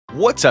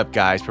What's up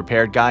guys,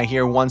 Prepared Guy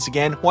here once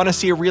again. Want to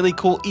see a really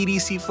cool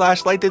EDC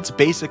flashlight that's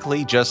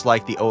basically just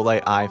like the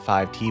OLIGHT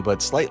i5T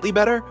but slightly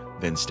better?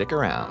 Then stick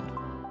around.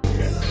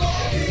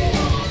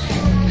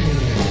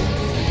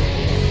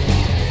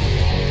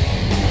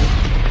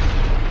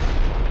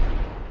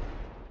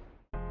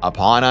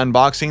 Upon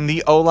unboxing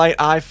the OLIGHT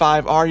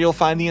i5R, you'll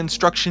find the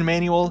instruction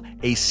manual,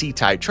 a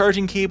C-type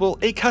charging cable,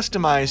 a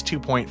customized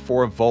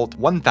 2.4 volt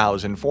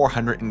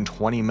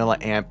 1420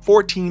 milliamp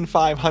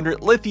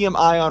 14500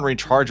 lithium-ion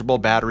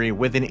rechargeable battery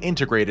with an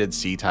integrated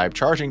C-type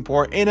charging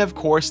port, and of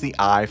course the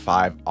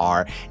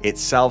i5R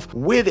itself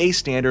with a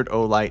standard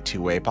OLIGHT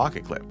two-way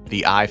pocket clip.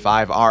 The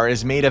i5R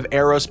is made of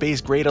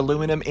aerospace-grade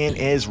aluminum and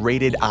is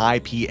rated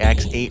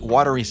IPX8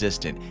 water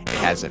resistant. It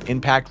has an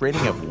impact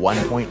rating of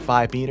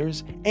 1.5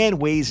 meters and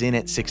weighs in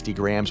at 60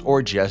 grams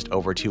or just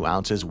over 2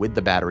 ounces with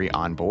the battery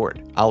on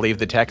board. I'll leave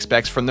the tech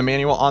specs from the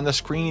manual on the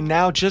screen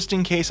now just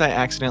in case I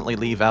accidentally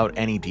leave out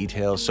any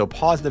details, so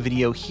pause the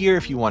video here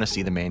if you want to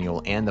see the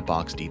manual and the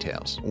box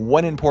details.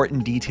 One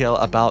important detail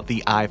about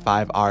the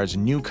i5R's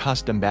new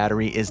custom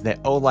battery is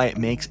that OLIGHT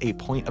makes a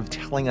point of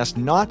telling us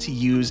not to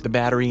use the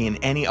battery in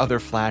any other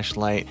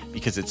flashlight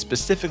because it's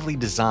specifically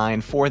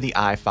designed for the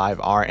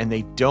i5R and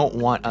they don't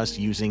want us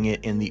using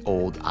it in the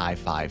old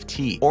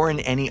i5T or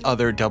in any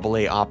other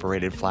AA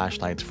operated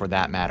flashlights for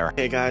that matter.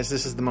 Hey guys,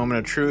 this is the moment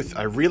of truth.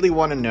 I really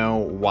want to know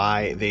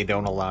why they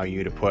don't allow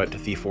you to put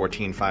the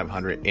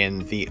 14500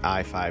 in the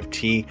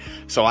i5T.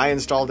 So I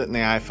installed it in the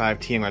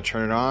i5T. I'm going to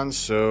turn it on,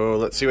 so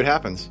let's see what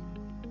happens.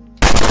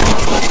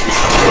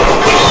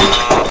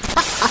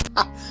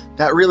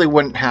 That really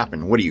wouldn't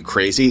happen. What are you,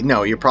 crazy?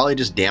 No, you probably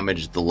just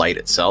damaged the light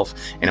itself,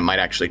 and it might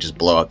actually just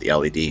blow out the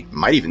LED. It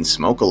might even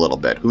smoke a little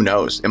bit. Who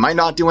knows? It might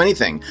not do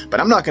anything,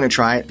 but I'm not going to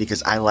try it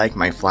because I like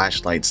my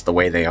flashlights the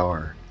way they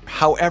are.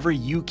 However,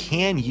 you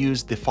can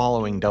use the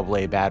following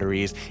AA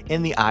batteries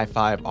in the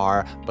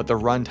i5R, but the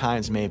run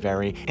times may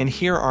vary, and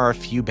here are a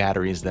few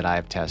batteries that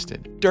I've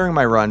tested. During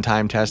my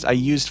runtime test, I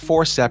used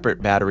 4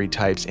 separate battery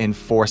types in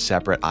 4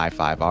 separate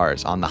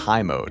i5Rs on the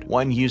high mode.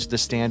 One used the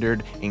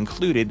standard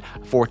included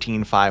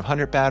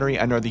 14500 battery,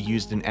 another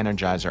used an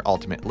Energizer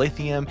Ultimate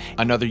Lithium,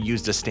 another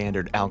used a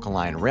standard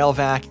alkaline rail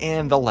vac,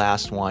 and the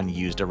last one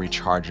used a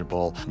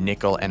rechargeable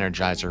nickel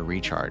Energizer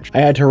recharge.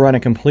 I had to run a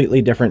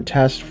completely different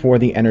test for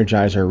the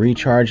Energizer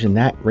recharge, and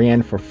that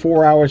ran for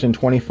 4 hours and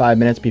 25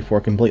 minutes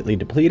before completely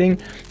depleting,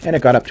 and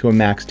it got up to a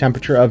max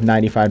temperature of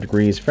 95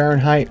 degrees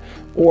Fahrenheit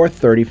or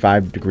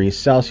 35 degrees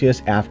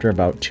Celsius after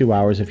about 2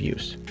 hours of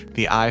use.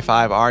 The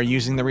i5R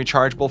using the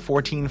rechargeable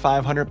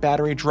 14500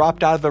 battery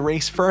dropped out of the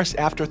race first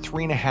after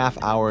 3.5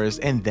 hours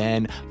and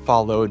then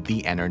followed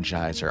the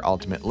Energizer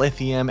Ultimate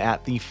Lithium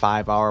at the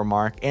 5-hour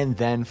mark, and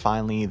then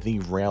finally the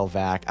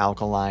Railvac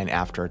Alkaline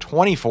after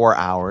 24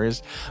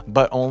 hours,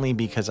 but only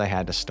because I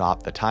had to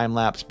stop the time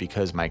lapse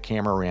because my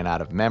camera ran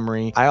out of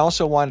memory. I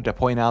also wanted to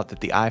point out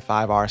that the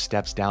i5R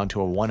steps down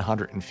to a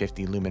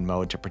 150 lumen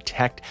mode to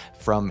protect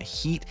from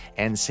heat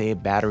and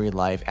save battery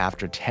life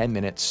after 10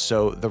 minutes,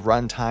 so the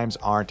run times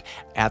aren't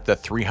at the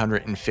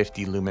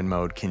 350 lumen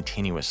mode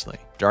continuously.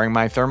 During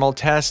my thermal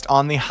test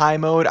on the high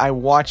mode, I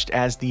watched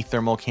as the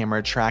thermal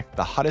camera tracked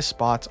the hottest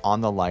spots on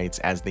the lights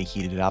as they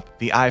heated up.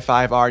 The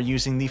i5R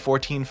using the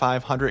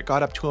 14500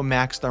 got up to a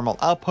max thermal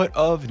output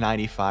of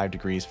 95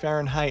 degrees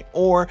Fahrenheit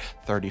or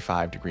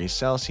 35 degrees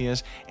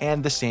Celsius,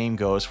 and the same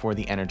goes for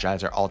the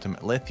Energizer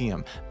Ultimate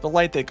Lithium. The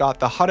light that got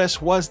the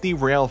hottest was the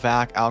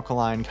Railvac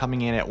Alkaline,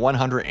 coming in at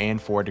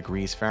 104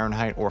 degrees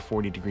Fahrenheit or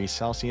 40 degrees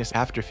Celsius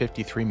after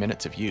 53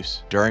 minutes of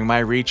use. During my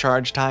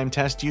recharge time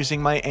test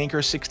using my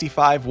Anker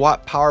 65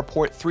 watt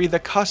PowerPort 3, the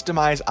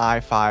customized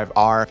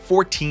i5R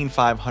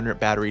 14500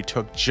 battery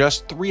took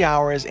just 3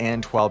 hours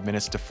and 12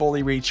 minutes to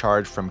fully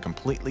recharge from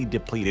completely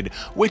depleted,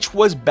 which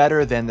was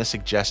better than the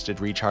suggested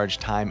recharge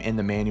time in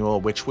the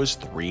manual, which was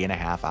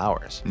 3.5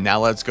 hours. Now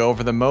let's go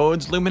over the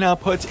modes, lumen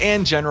outputs,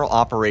 and general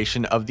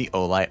operation of the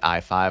OLIGHT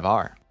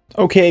i5R.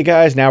 Okay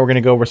guys, now we're going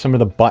to go over some of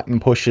the button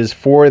pushes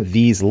for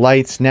these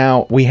lights.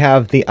 Now we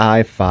have the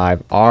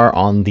i5R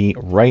on the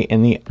right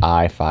and the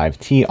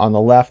i5T on the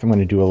left. I'm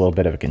going to do a little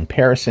bit of a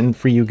comparison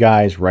for you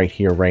guys right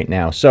here, right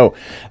now. So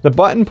the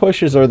button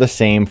pushes are the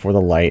same for the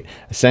light.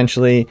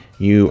 Essentially,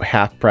 you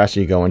half press,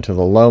 you go into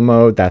the low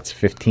mode, that's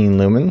 15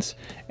 lumens.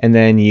 And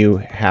then you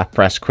half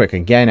press quick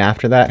again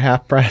after that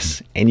half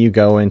press, and you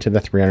go into the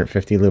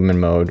 350 lumen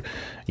mode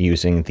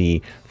using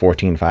the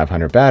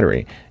 14500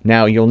 battery.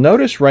 Now you'll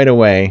notice right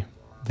away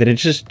that it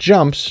just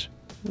jumps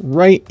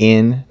right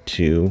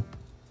into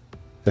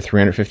the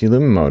 350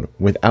 lumen mode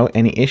without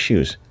any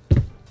issues.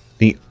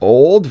 The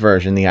old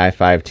version, the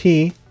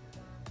i5T,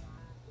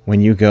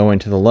 when you go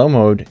into the low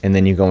mode and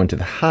then you go into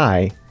the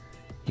high,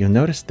 you'll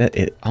notice that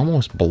it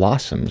almost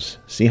blossoms.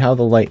 See how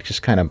the light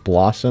just kind of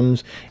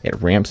blossoms?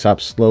 It ramps up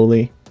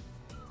slowly.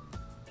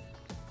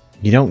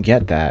 You don't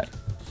get that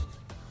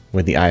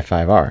with the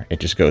i5R. It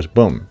just goes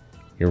boom.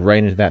 You're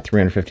right into that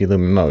 350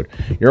 lumen mode.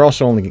 You're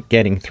also only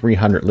getting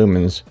 300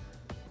 lumens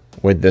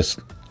with this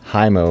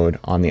high mode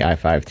on the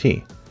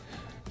i5T.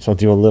 So I'll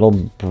do a little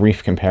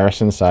brief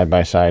comparison side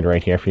by side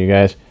right here for you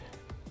guys.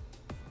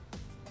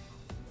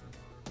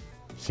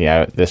 See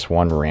how this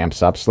one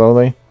ramps up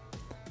slowly?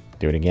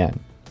 Do it again.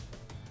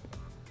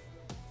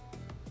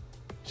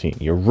 See,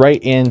 you're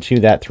right into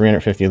that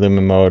 350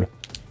 lumen mode.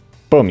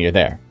 Boom, you're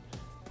there.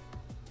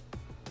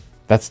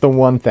 That's the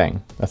one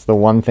thing. That's the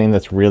one thing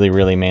that's really,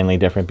 really mainly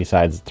different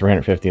besides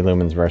 350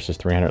 lumens versus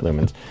 300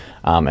 lumens.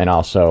 And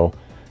also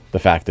the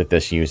fact that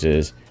this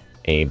uses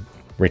a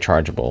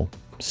rechargeable,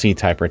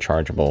 C-type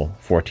rechargeable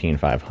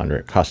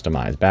 14500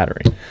 customized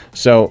battery.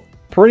 So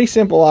pretty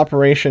simple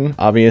operation.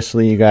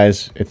 Obviously, you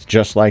guys, it's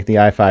just like the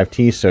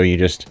i5T. So you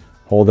just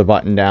hold the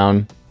button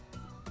down,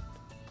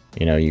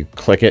 you know, you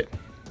click it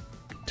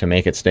to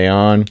make it stay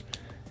on.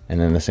 And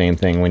then the same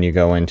thing when you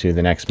go into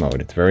the next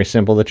mode. It's very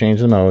simple to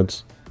change the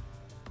modes.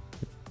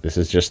 This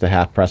is just the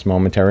half press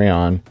momentary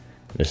on.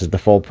 This is the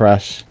full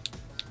press.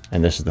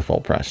 And this is the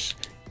full press.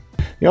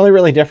 The only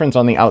really difference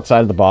on the outside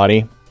of the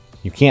body,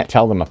 you can't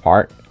tell them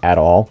apart at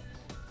all.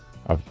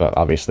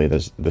 Obviously,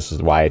 this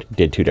is why I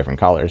did two different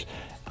colors.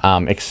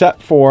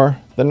 Except for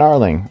the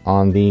knurling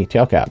on the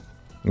tail cap.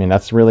 I mean,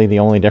 that's really the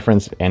only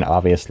difference. And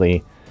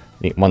obviously,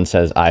 the one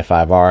says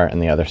i5R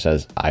and the other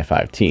says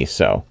i5T.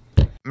 So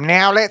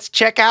now let's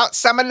check out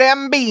some of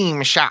them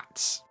beam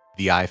shots.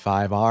 The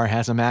i5R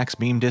has a max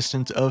beam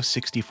distance of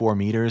 64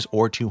 meters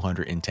or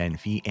 210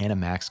 feet and a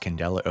max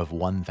candela of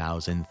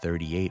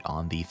 1038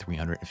 on the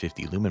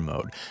 350 lumen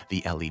mode.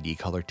 The LED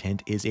color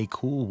tint is a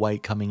cool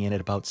white coming in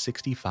at about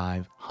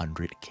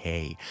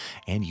 6500K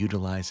and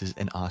utilizes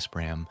an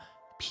Osram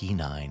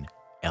P9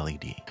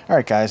 LED. all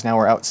right, guys, now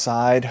we're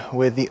outside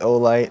with the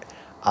OLIGHT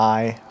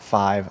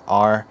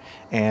i5R,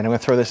 and I'm going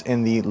to throw this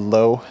in the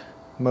low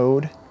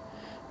mode.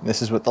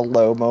 This is what the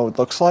low mode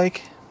looks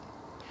like.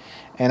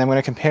 And I'm going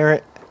to compare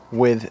it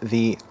with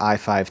the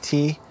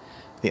i5T.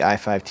 The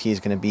i5T is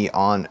going to be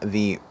on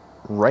the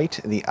right.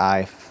 The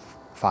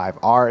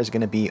i5R is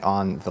going to be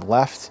on the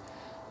left.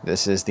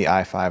 This is the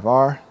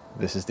i5R.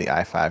 This is the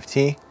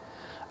i5T.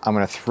 I'm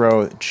going to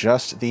throw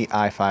just the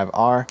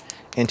i5R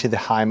into the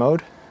high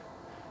mode.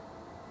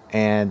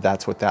 And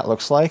that's what that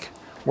looks like.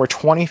 We're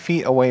 20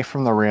 feet away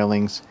from the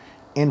railings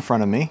in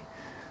front of me.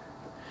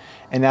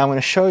 And now I'm going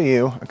to show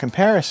you a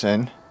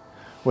comparison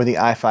with the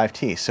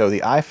i5T. So the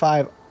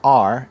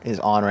i5R is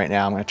on right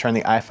now. I'm going to turn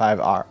the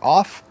i5R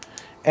off,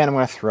 and I'm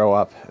going to throw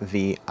up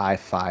the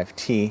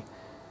i5T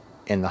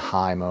in the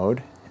high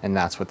mode, and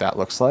that's what that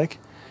looks like.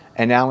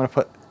 And now I'm going to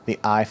put the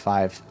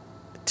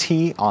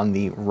i5T on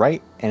the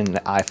right and the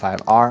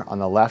i5R on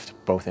the left,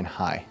 both in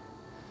high.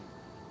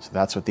 So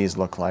that's what these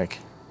look like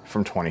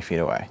from 20 feet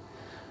away.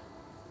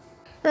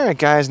 All right,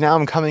 guys, now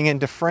I'm coming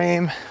into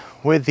frame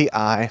with the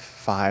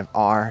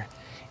i5R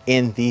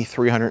in the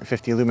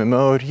 350 lumen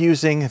mode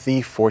using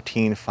the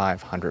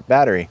 14500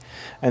 battery.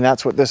 And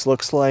that's what this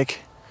looks like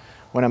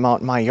when I'm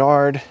out in my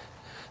yard.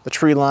 The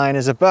tree line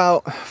is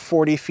about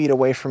 40 feet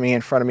away from me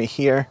in front of me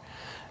here.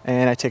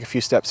 And I take a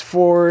few steps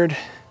forward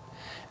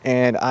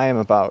and I am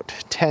about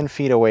 10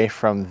 feet away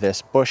from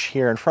this bush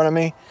here in front of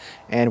me.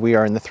 And we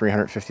are in the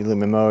 350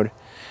 lumen mode.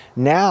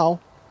 Now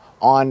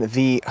on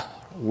the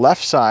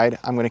left side,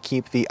 I'm going to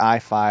keep the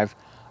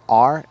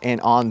i5R, and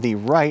on the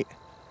right,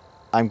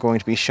 I'm going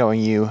to be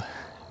showing you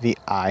the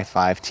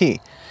i5T.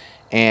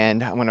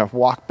 And I'm going to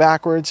walk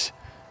backwards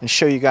and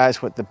show you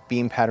guys what the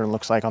beam pattern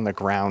looks like on the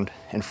ground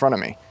in front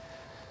of me.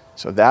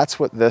 So that's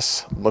what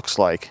this looks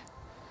like.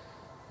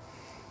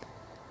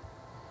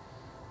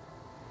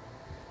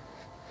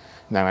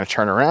 Now I'm going to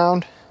turn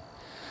around.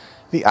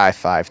 The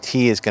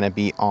i5T is going to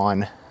be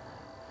on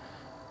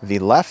the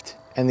left,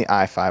 and the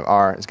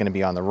i5R is going to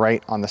be on the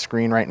right on the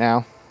screen right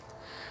now.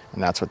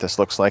 And that's what this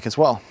looks like as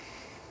well.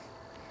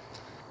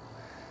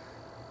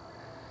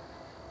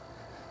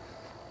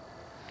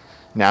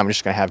 Now I'm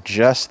just going to have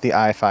just the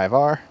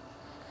i5R,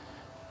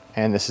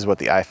 and this is what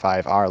the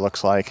i5R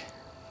looks like.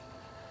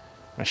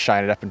 I'm going to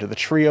shine it up into the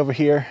tree over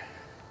here.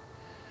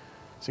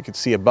 So you can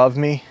see above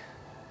me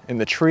in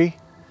the tree,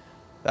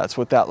 that's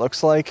what that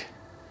looks like.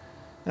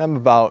 And I'm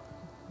about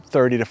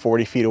 30 to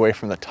 40 feet away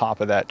from the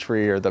top of that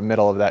tree, or the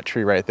middle of that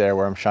tree right there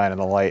where I'm shining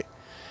the light.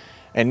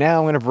 And now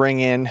I'm going to bring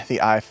in the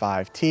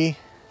i5T,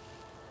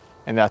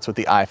 and that's what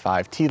the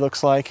i5T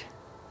looks like.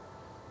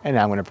 And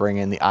now I'm going to bring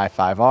in the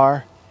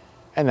i5R,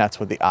 and that's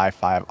what the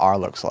i5R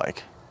looks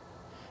like.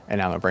 And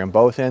now I'm going to bring them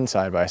both in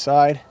side by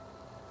side,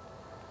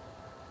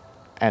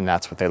 and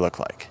that's what they look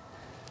like.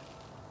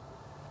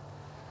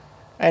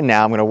 And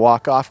now I'm going to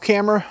walk off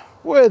camera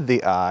with the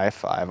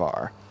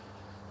i5R.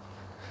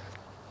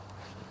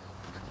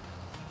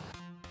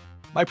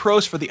 My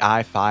pros for the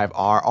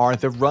i5R are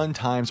the run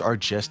times are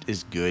just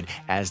as good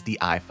as the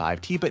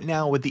i5T, but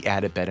now with the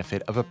added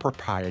benefit of a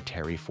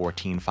proprietary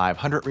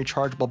 14500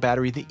 rechargeable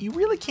battery that you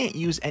really can't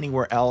use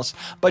anywhere else,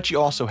 but you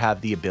also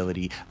have the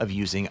ability of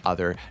using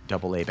other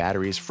AA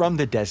batteries from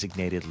the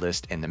designated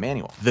list in the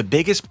manual. The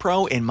biggest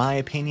pro, in my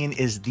opinion,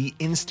 is the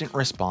instant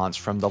response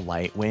from the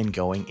light when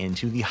going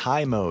into the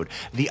high mode.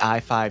 The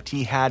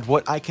i5T had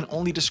what I can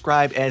only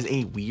describe as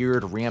a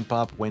weird ramp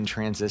up when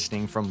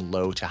transitioning from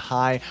low to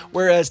high,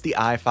 whereas the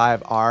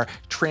i5R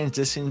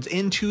transitions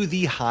into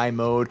the high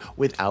mode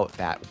without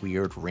that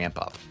weird ramp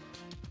up.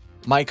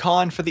 My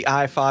con for the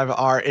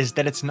i5R is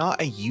that it's not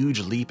a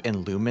huge leap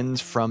in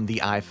lumens from the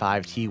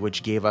i5T,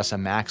 which gave us a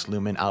max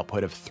lumen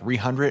output of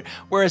 300,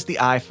 whereas the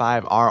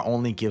i5R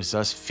only gives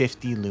us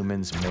 50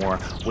 lumens more,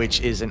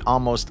 which is an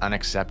almost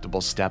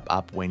unacceptable step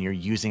up when you're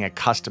using a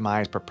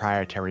customized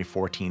proprietary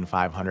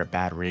 14500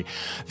 battery.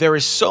 There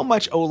is so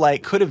much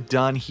OLIGHT could have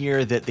done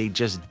here that they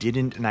just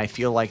didn't, and I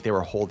feel like they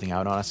were holding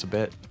out on us a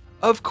bit.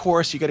 Of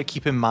course, you got to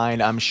keep in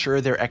mind, I'm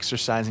sure they're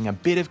exercising a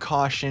bit of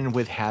caution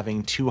with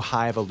having too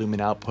high of a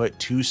lumen output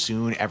too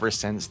soon ever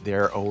since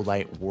their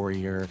OLIGHT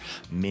Warrior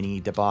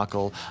mini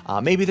debacle.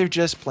 Maybe they're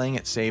just playing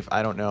it safe,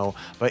 I don't know.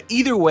 But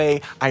either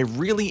way, I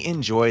really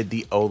enjoyed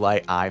the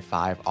OLIGHT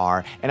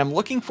i5R, and I'm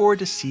looking forward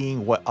to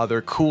seeing what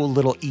other cool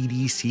little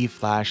EDC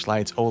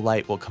flashlights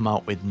OLIGHT will come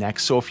out with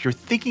next. So if you're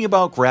thinking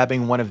about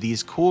grabbing one of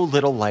these cool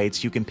little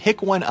lights, you can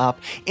pick one up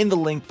in the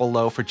link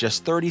below for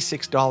just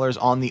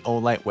 $36 on the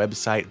OLIGHT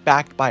website,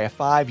 backed by a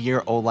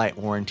 5-year OLIGHT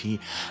warranty.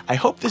 I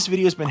hope this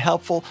video has been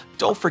helpful.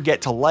 Don't forget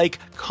to like,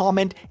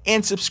 comment,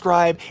 and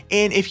subscribe.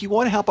 And if you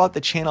want to help out the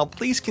channel,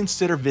 please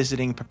consider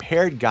visiting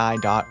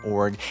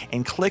preparedguy.org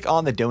and click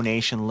on the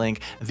donation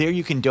link. There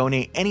you can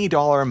donate any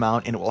dollar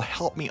amount and it will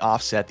help me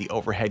offset the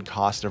overhead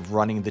cost of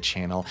running the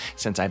channel,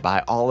 since I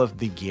buy all of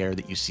the gear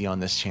that you see on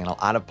this channel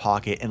out of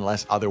pocket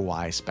unless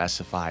otherwise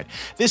specified.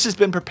 This has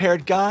been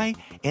Prepared Guy,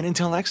 and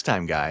until next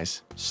time,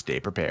 guys,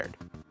 stay prepared.